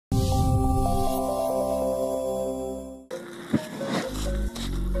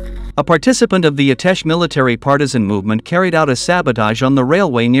A participant of the Atesh military partisan movement carried out a sabotage on the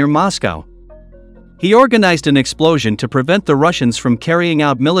railway near Moscow. He organized an explosion to prevent the Russians from carrying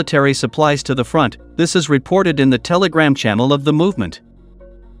out military supplies to the front. This is reported in the Telegram channel of the movement.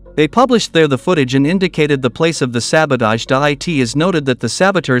 They published there the footage and indicated the place of the sabotage. It is noted that the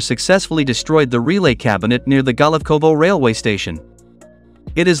saboteur successfully destroyed the relay cabinet near the Golovkovo railway station.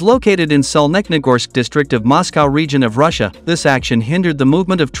 It is located in Solnechnogorsk district of Moscow region of Russia. This action hindered the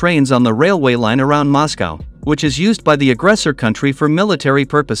movement of trains on the railway line around Moscow, which is used by the aggressor country for military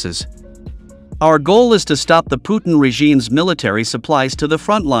purposes. Our goal is to stop the Putin regime's military supplies to the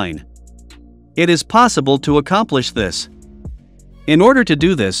front line. It is possible to accomplish this. In order to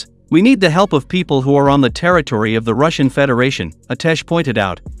do this, we need the help of people who are on the territory of the Russian Federation, Atesh pointed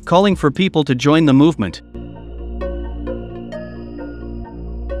out, calling for people to join the movement.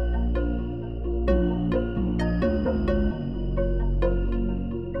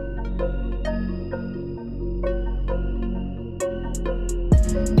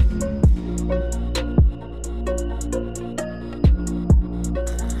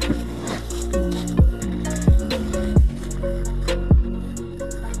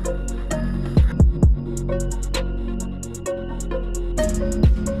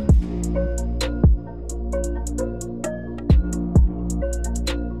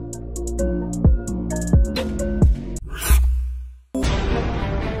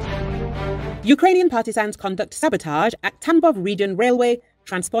 Ukrainian partisans conduct sabotage at Tambov region railway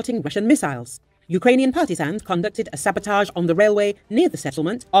transporting Russian missiles. Ukrainian partisans conducted a sabotage on the railway near the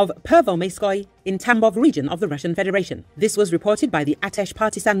settlement of Pervomaiskoy in Tambov region of the Russian Federation. This was reported by the Atesh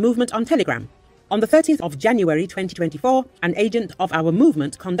partisan movement on Telegram. On the 30th of January 2024, an agent of our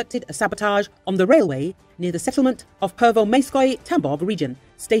movement conducted a sabotage on the railway near the settlement of Pervomaiskoy, Tambov region,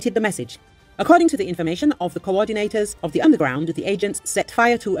 stated the message. According to the information of the coordinators of the underground, the agents set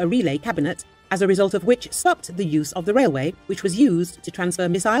fire to a relay cabinet, as a result of which stopped the use of the railway, which was used to transfer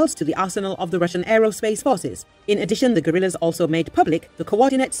missiles to the arsenal of the Russian aerospace forces. In addition, the guerrillas also made public the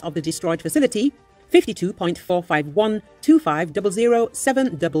coordinates of the destroyed facility: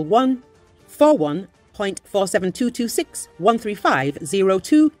 52.45125007111,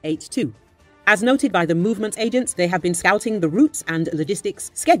 41.47226-1350282. As noted by the movement's agents, they have been scouting the routes and logistics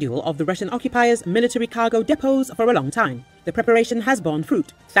schedule of the Russian occupiers' military cargo depots for a long time. The preparation has borne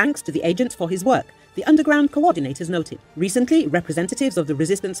fruit, thanks to the agent for his work, the underground coordinators noted. Recently, representatives of the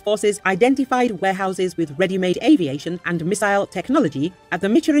resistance forces identified warehouses with ready-made aviation and missile technology at the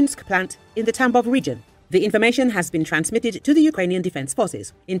Michurinsk plant in the Tambov region. The information has been transmitted to the Ukrainian Defense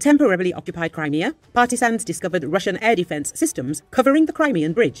Forces. In temporarily occupied Crimea, partisans discovered Russian air defense systems covering the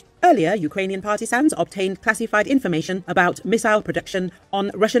Crimean Bridge. Earlier, Ukrainian partisans obtained classified information about missile production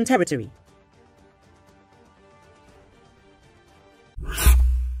on Russian territory.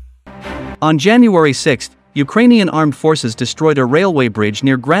 On January 6, Ukrainian armed forces destroyed a railway bridge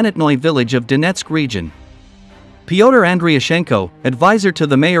near Granitnoy village of Donetsk region. Pyotr Andriashenko, advisor to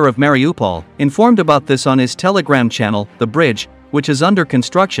the mayor of Mariupol, informed about this on his Telegram channel. The bridge, which is under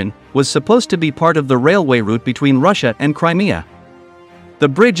construction, was supposed to be part of the railway route between Russia and Crimea. The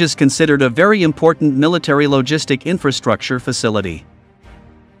bridge is considered a very important military logistic infrastructure facility.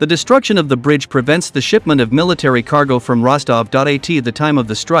 The destruction of the bridge prevents the shipment of military cargo from Rostov. At the time of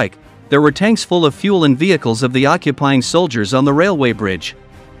the strike, there were tanks full of fuel and vehicles of the occupying soldiers on the railway bridge.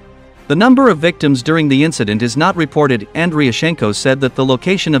 The number of victims during the incident is not reported. Andriashenko said that the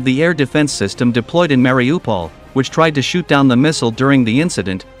location of the air defense system deployed in Mariupol, which tried to shoot down the missile during the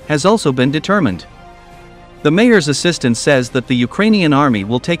incident, has also been determined. The mayor's assistant says that the Ukrainian army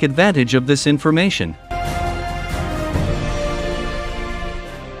will take advantage of this information.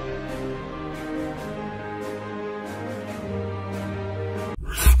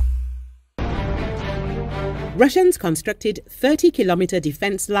 Russians constructed 30-kilometer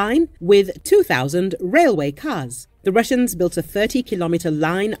defense line with 2,000 railway cars. The Russians built a 30-kilometer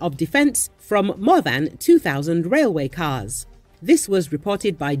line of defense from more than 2,000 railway cars. This was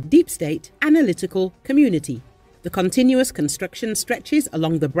reported by Deep State Analytical Community. The continuous construction stretches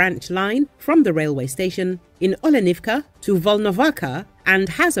along the branch line from the railway station in Olenivka to Volnovakha and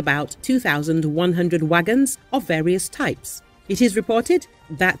has about 2,100 wagons of various types. It is reported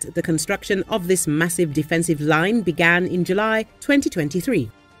that the construction of this massive defensive line began in July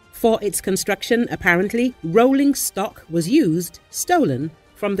 2023. For its construction, apparently, rolling stock was used, stolen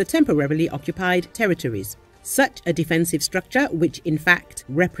from the temporarily occupied territories. Such a defensive structure, which in fact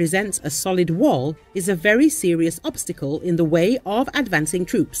represents a solid wall, is a very serious obstacle in the way of advancing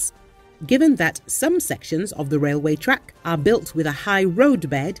troops. Given that some sections of the railway track are built with a high road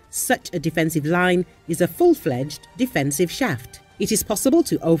bed, such a defensive line is a full-fledged defensive shaft. It is possible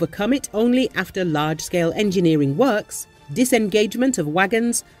to overcome it only after large-scale engineering works, disengagement of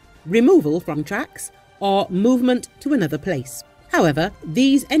wagons, removal from tracks, or movement to another place. However,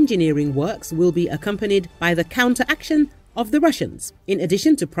 these engineering works will be accompanied by the counteraction of the Russians. In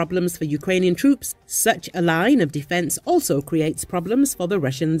addition to problems for Ukrainian troops, such a line of defense also creates problems for the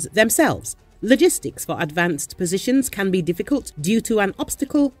Russians themselves. Logistics for advanced positions can be difficult due to an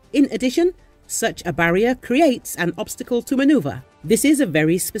obstacle. In addition, such a barrier creates an obstacle to maneuver. This is a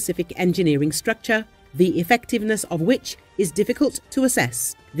very specific engineering structure, the effectiveness of which is difficult to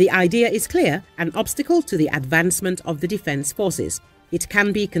assess. The idea is clear: an obstacle to the advancement of the defense forces. It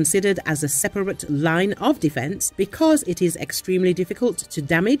can be considered as a separate line of defense because it is extremely difficult to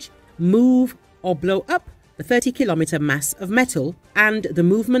damage, move, or blow up the 30-kilometer mass of metal, and the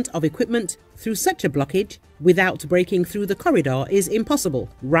movement of equipment through such a blockage without breaking through the corridor is impossible,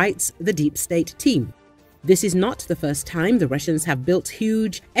 writes the Deep State team. This is not the first time the Russians have built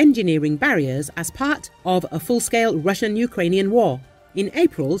huge engineering barriers as part of a full-scale Russian-Ukrainian war. In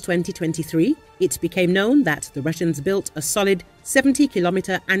April 2023, it became known that the Russians built a solid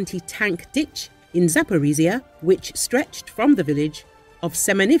 70-kilometer anti-tank ditch in Zaporizhia, which stretched from the village of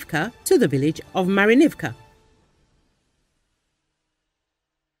Semenivka to the village of Marinivka.